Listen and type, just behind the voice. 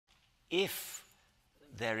if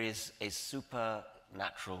there is a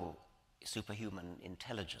supernatural, superhuman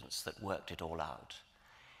intelligence that worked it all out,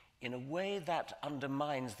 in a way that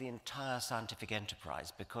undermines the entire scientific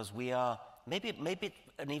enterprise, because we are, maybe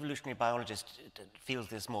an evolutionary biologist feels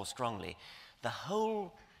this more strongly, the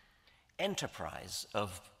whole enterprise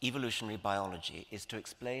of evolutionary biology is to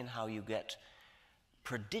explain how you get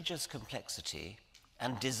prodigious complexity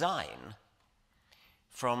and design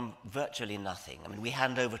from virtually nothing. I mean, we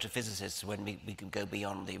hand over to physicists when we can go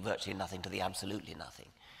beyond the virtually nothing to the absolutely nothing.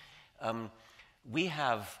 We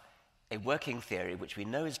have a working theory which we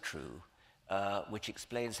know is true, which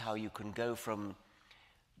explains how you can go from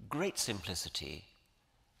great simplicity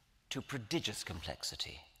to prodigious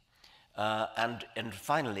complexity, and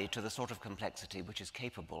finally to the sort of complexity which is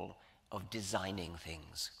capable of designing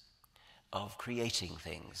things, of creating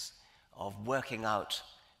things, of working out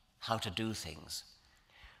how to do things.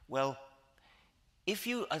 Well, if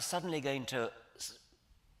you are suddenly going to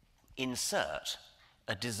insert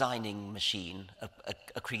a designing machine,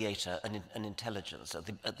 a creator, an intelligence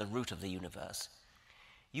at the root of the universe,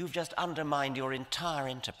 you've just undermined your entire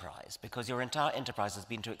enterprise, because your entire enterprise has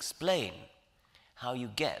been to explain how you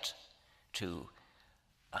get to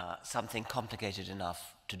something complicated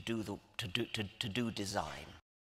enough to do design.